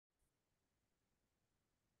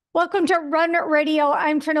Welcome to Run Radio.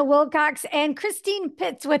 I'm Trina Wilcox, and Christine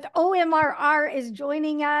Pitts with OMRR is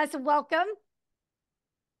joining us. Welcome.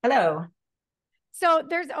 Hello. So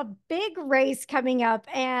there's a big race coming up,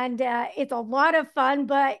 and it's a lot of fun,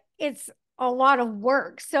 but it's a lot of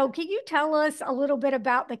work. So can you tell us a little bit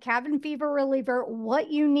about the cabin fever reliever,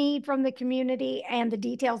 what you need from the community, and the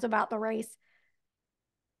details about the race?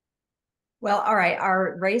 Well, all right.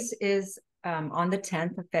 Our race is on the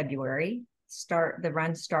 10th of February. The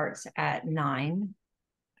run starts at 9.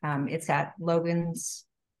 It's at Logan's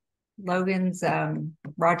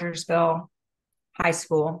Rogersville High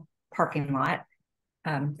School parking lot.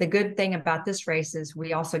 The good thing about this race is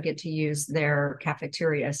we also get to use their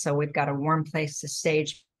cafeteria. So we've got a warm place to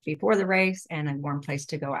stage before the race and a warm place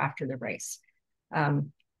to go after the race.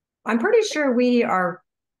 I'm pretty sure we are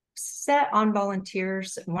set on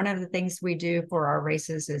volunteers. One of the things we do for our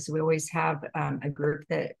races is we always have a group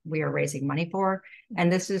that we are raising money for,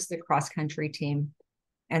 and this is the cross country team.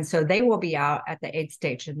 And so they will be out at the aid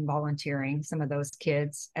station volunteering, some of those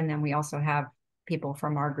kids. And then we also have people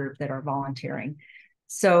from our group that are volunteering.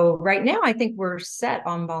 So right now, I think we're set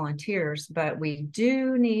on volunteers, but we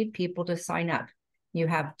do need people to sign up. You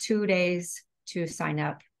have 2 days to sign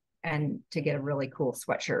up and to get a really cool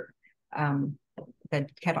sweatshirt. The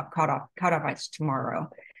cutoff is tomorrow.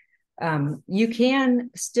 You can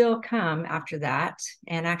still come after that.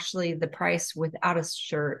 And actually the price without a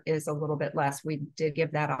shirt is a little bit less. We did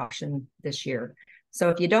give that option this year. So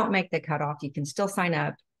if you don't make the cutoff, you can still sign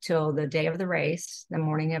up till the day of the race, the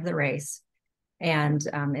morning of the race. And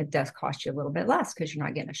it does cost you a little bit less because you're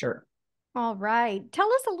not getting a shirt. All right. Tell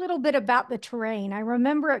us a little bit about the terrain. I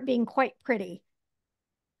remember it being quite pretty,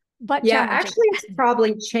 but Yeah, challenging. actually, it's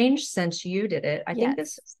probably changed since you did it. I think Yes.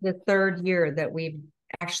 this is the third year that we've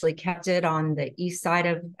actually kept it on the east side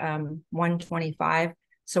of 125,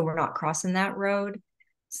 so we're not crossing that road.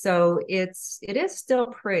 So it is still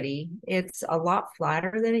pretty. It's a lot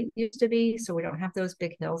flatter than it used to be, so we don't have those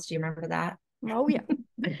big hills. Do you remember that? Oh, yeah.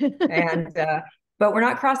 And but we're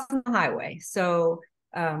not crossing the highway, so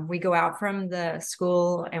we go out from the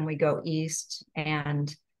school and we go east,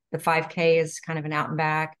 and the 5K is kind of an out and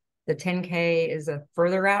back. The 10K is a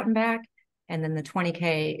further out and back, and then the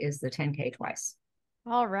 20K is the 10K twice.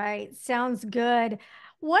 All right. Sounds good.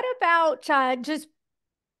 What about just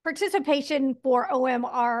participation for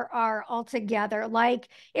OMRR altogether? Like,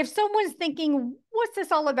 if someone's thinking, what's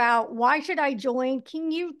this all about? Why should I join?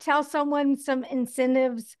 Can you tell someone some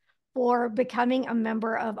incentives for becoming a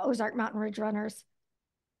member of Ozark Mountain Ridge Runners?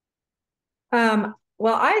 Well,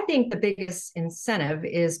 I think the biggest incentive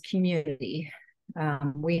is community.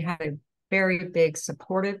 We have a very big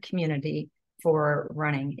supportive community for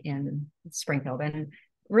running in Springfield, and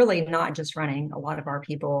really not just running. A lot of our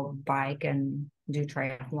people bike and do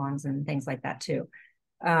triathlons and things like that too.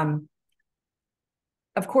 Um,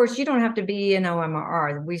 of course, you don't have to be an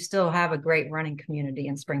OMRR. We still have a great running community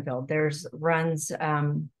in Springfield. There's runs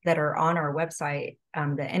that are on our website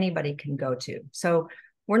that anybody can go to. So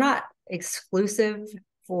we're not exclusive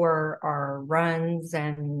for our runs,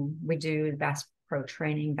 and we do Bass Pro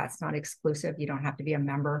training. That's not exclusive. You don't have to be a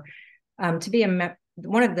member. To be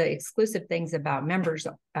one of the exclusive things about members,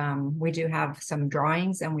 we do have some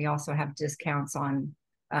drawings, and we also have discounts on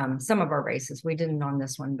some of our races. We didn't on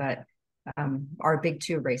this one, but our big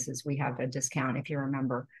 2 races, we have a discount if you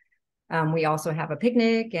remember. We also have a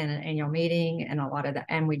picnic and an annual meeting and a lot of that.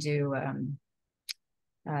 And we do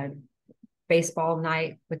baseball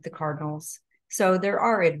night with the Cardinals. So there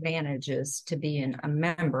are advantages to being a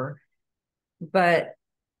member. But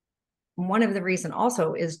one of the reasons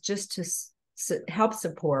also is just to help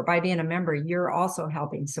support. By being a member, you're also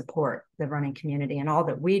helping support the running community and all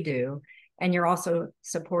that we do. And you're also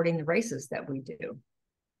supporting the races that we do.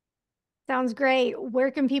 Sounds great.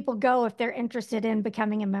 Where can people go if they're interested in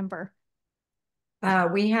becoming a member?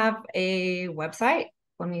 We have a website.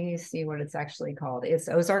 Let me see what it's actually called. It's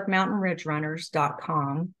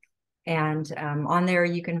ozarkmountainridgerunners.com. And on there,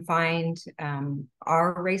 you can find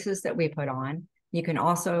our races that we put on. You can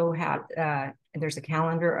also have, there's a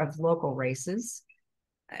calendar of local races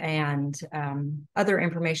and other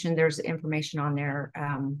information. There's information on there.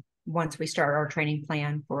 Once we start our training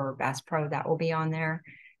plan for Bass Pro, that will be on there.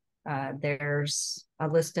 There's a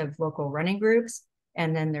list of local running groups,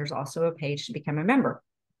 and then there's also a page to become a member.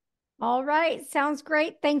 All right. Sounds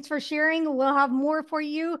great. Thanks for sharing. We'll have more for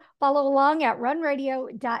you. Follow along at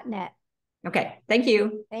runradio.net. Okay, thank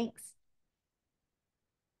you. Thanks.